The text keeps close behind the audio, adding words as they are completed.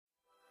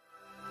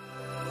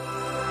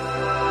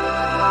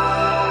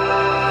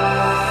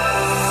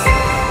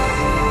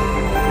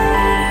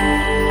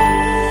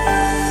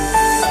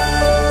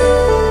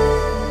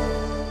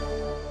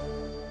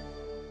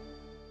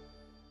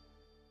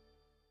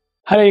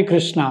Hare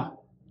Krishna.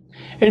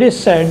 It is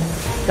said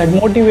that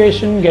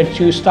motivation gets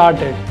you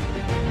started,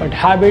 but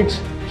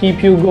habits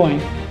keep you going.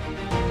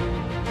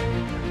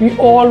 We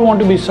all want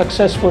to be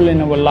successful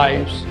in our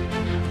lives.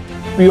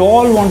 We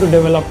all want to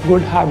develop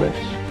good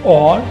habits,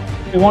 or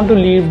we want to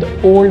leave the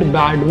old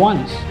bad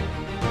ones.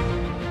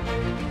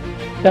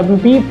 There are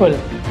people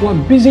who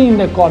are busy in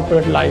their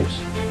corporate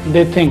lives.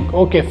 They think,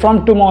 okay,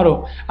 from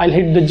tomorrow I'll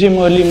hit the gym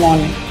early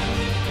morning.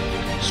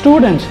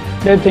 Students,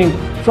 they think,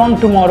 from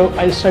tomorrow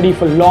I'll study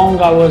for long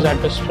hours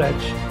at a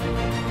stretch.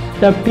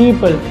 There are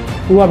people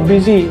who are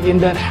busy in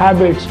their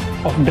habits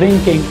of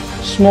drinking,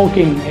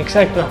 smoking,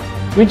 etc.,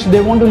 which they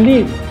want to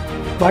leave,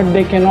 but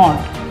they cannot.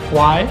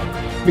 Why?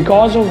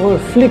 Because of our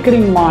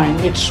flickering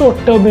mind. It's so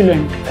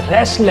turbulent,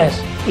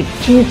 restless, it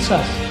cheats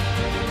us.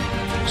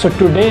 So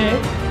today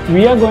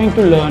we are going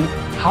to learn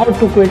how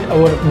to quit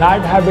our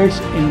bad habits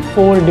in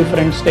 4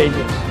 different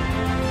stages.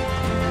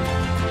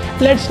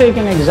 Let's take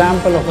an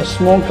example of a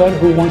smoker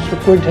who wants to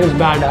quit his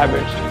bad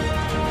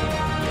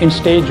habits. In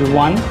stage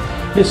 1,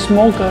 this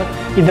smoker,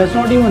 he does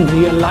not even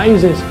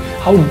realize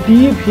how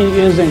deep he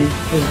is in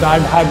his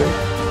bad habit,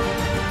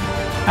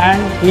 and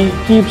he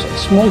keeps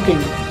smoking.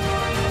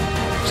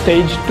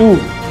 Stage 2,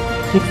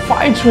 he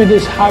fights with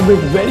his habit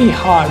very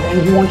hard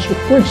and he wants to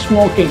quit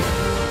smoking,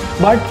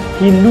 but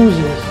he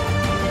loses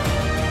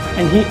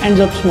and he ends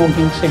up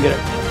smoking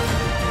cigarette.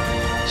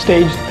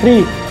 Stage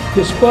 3,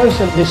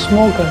 this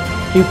smoker,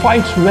 he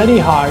fights very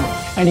hard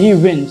and he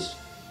wins.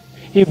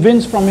 He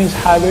wins from his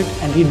habit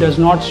and he does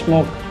not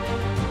smoke.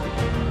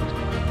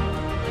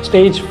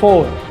 Stage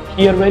 4,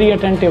 hear very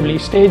attentively.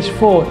 Stage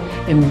 4,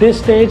 in this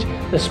stage,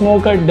 the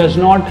smoker does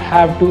not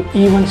have to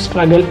even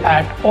struggle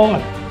at all.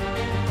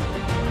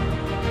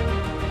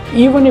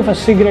 Even if a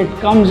cigarette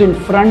comes in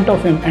front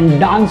of him and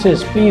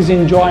dances, please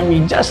enjoy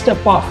me, just a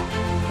puff,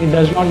 he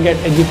does not get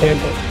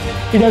agitated.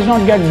 He does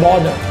not get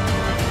bothered.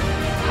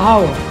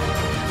 How?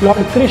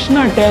 Lord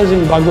Krishna tells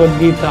in Bhagavad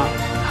Gita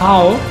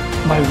how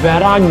by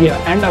vairagya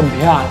and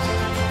abhyas,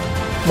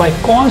 by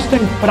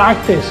constant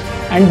practice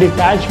and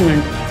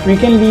detachment, we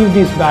can leave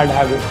these bad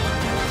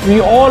habits.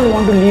 We all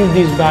want to leave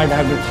these bad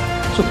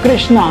habits. So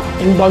Krishna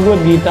in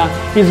Bhagavad Gita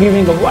is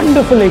giving a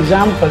wonderful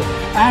example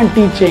and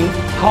teaching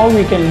how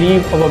we can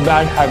leave our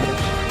bad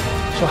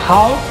habits. So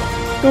how?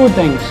 2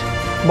 things.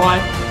 By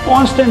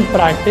constant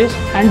practice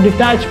and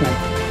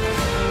detachment.